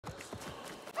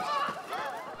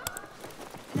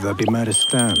The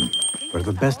Bimaristan, where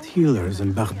the best healers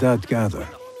in Baghdad gather.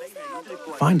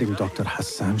 Finding Dr.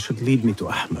 Hassan should lead me to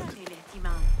Ahmed.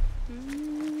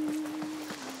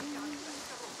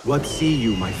 What see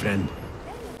you, my friend?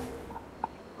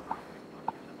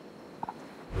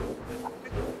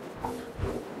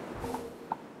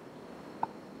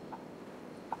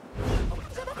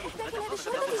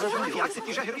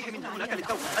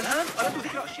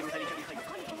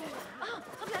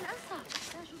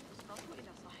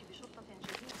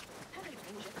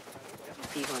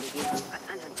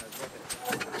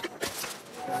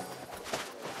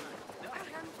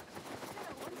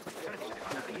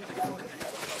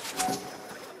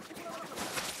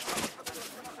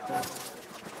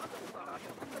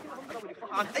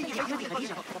 عن أي شيء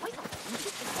خديجة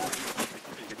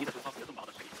الجديدة خاصية بعض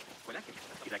الشيء، ولكن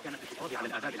إذا كانت الحفاظ على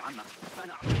الآداب العامة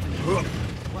فأنا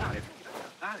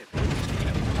أعرف أن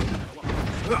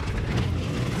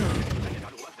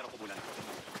يجعله أكثر قبولا.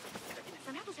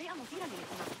 سمعت شيئا مثيرا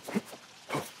للاهتمام.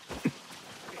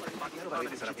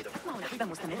 أسمع نحيبا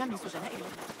مستمرا من سجناء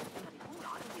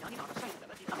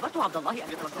أخبرت عبد الله أن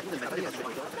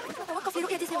توقف في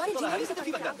رؤية سوار الجنين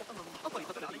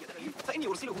فإني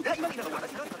أرسله دائما إلى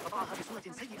غرفتها فقطعها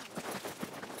بصورة سيئة.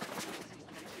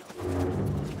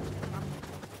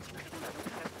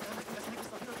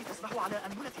 تسبح على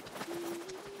أنملتي.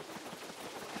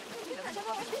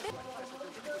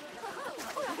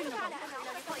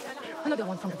 Another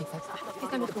one from the big sets. This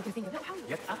time with the broken finger.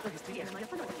 Yet after his three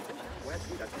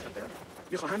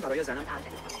میخواهم برای زنم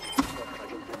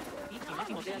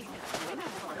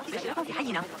في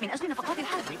حينا من أجل نفقات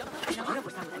الحاج.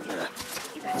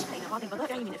 إذا أنت إلى بعض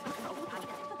البضائع من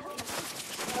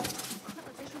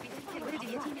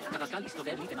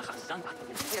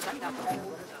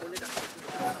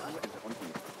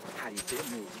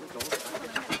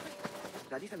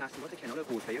ردیف محصولات کنار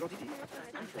غرفه رو دیدی؟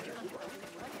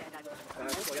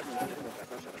 باید منتظر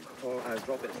مختصر شدم تا از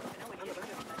راه برسم.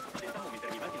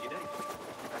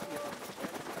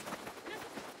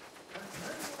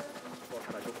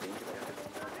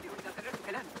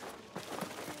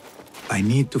 I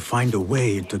need to find a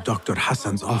way into Dr.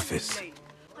 Hassan's office.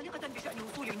 قلقة بشأن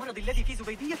وصول المرض الذي في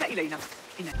زبيدية إلينا.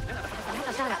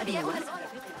 شعر أبي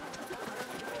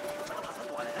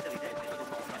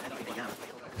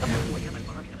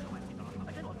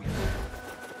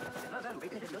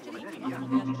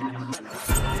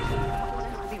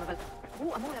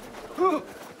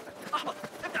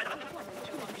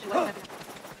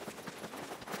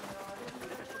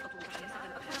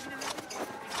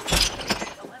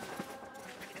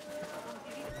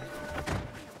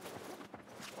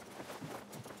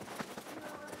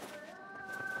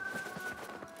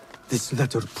This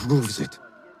letter proves it.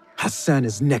 Hassan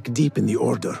is neck deep in the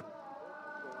order.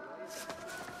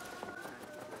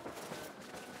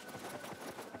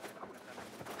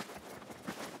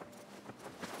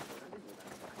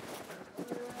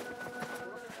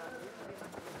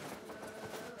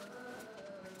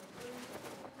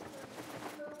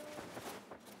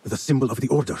 The symbol of the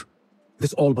order.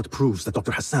 This all but proves that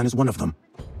Dr. Hassan is one of them.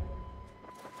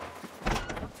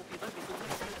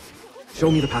 Show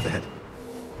me the path ahead.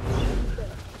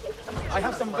 I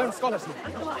have some burn scholars here.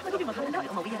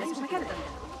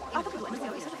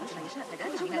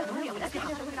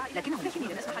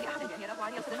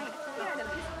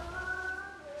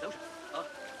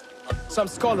 Some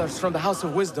scholars from the House of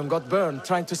Wisdom got burned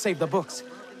trying to save the books.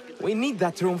 We need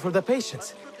that room for the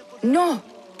patients. No,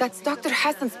 that's Dr.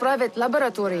 Hassan's private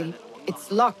laboratory. It's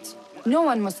locked. No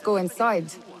one must go inside.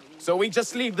 So we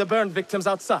just leave the burned victims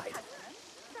outside.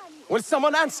 Will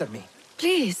someone answer me?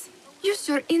 Please, use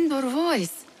your indoor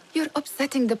voice. You're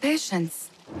upsetting the patients.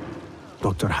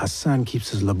 Dr. Hassan keeps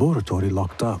his laboratory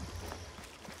locked up.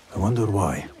 I wonder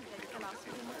why.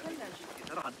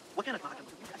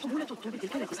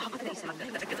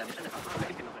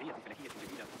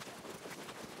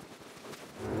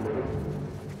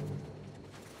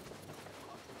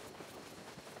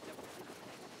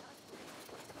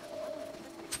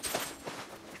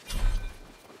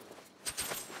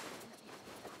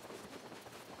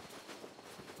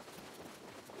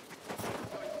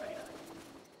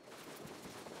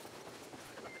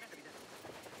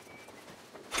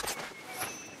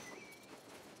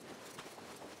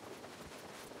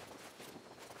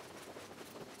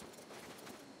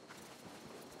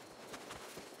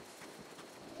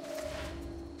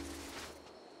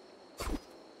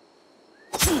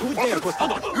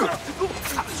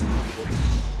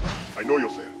 I know you're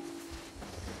there.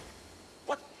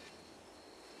 What?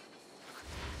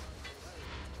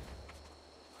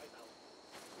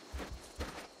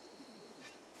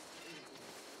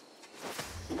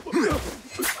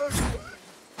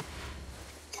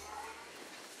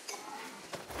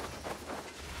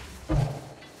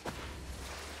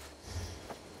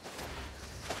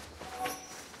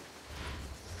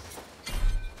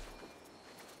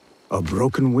 A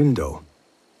broken window.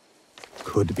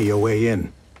 Could be a way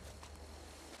in.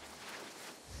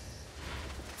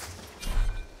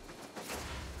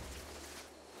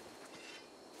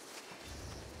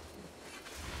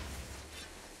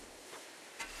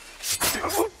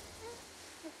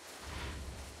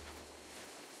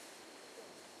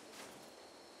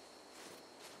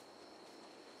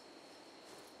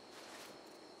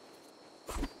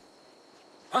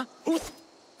 Huh? Who's...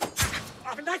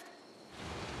 Open that!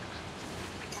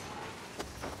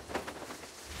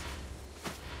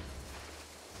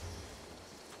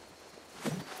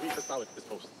 We just saw it this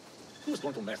post. Who's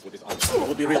going to mess with this army? It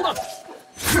will be real. Hold on!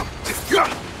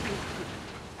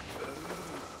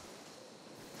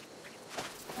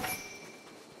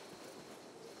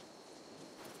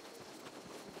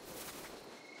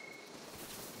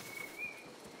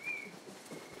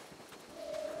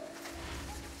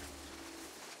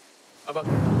 About...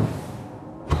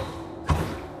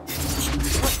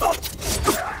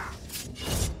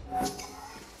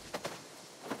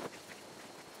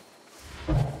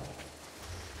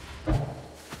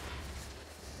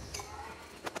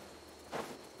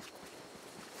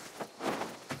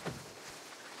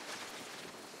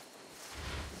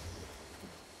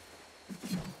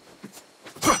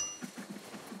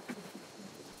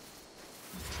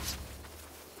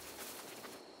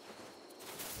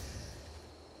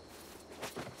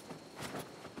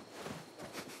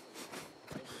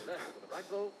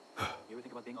 You ever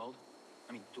think about being old?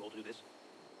 I mean, too old to do this?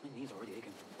 My knees are already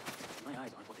aching. My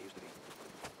eyes aren't what they used to be.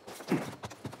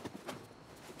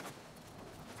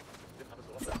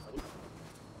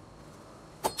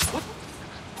 What?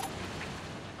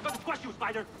 I'm about to squash you,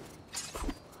 Spider!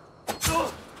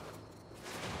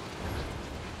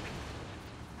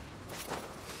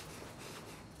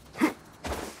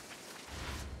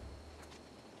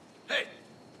 Hey!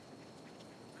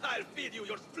 I'll feed you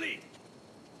your spleen!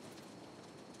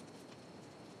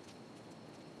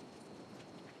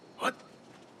 What?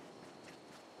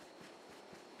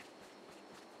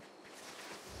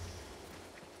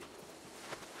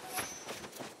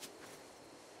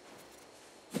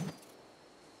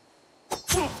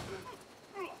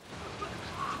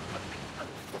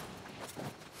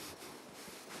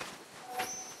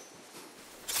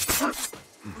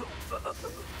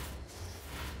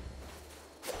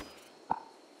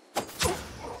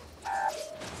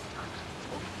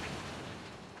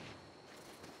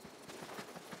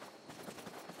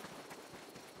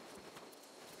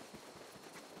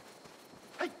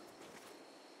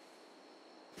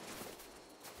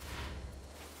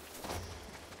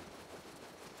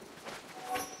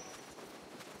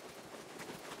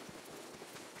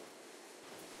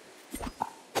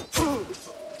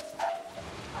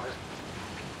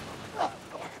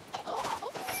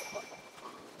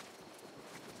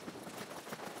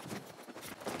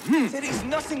 There is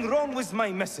nothing wrong with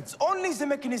my methods, only the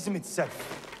mechanism itself.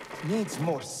 It needs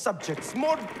more subjects,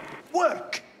 more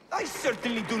work. I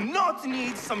certainly do not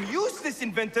need some useless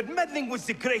inventor meddling with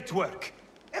the great work.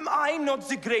 Am I not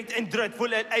the great and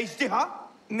dreadful Al-Ajdiha?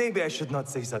 Maybe I should not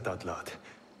say that out loud.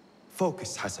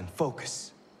 Focus, Hassan,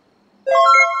 focus.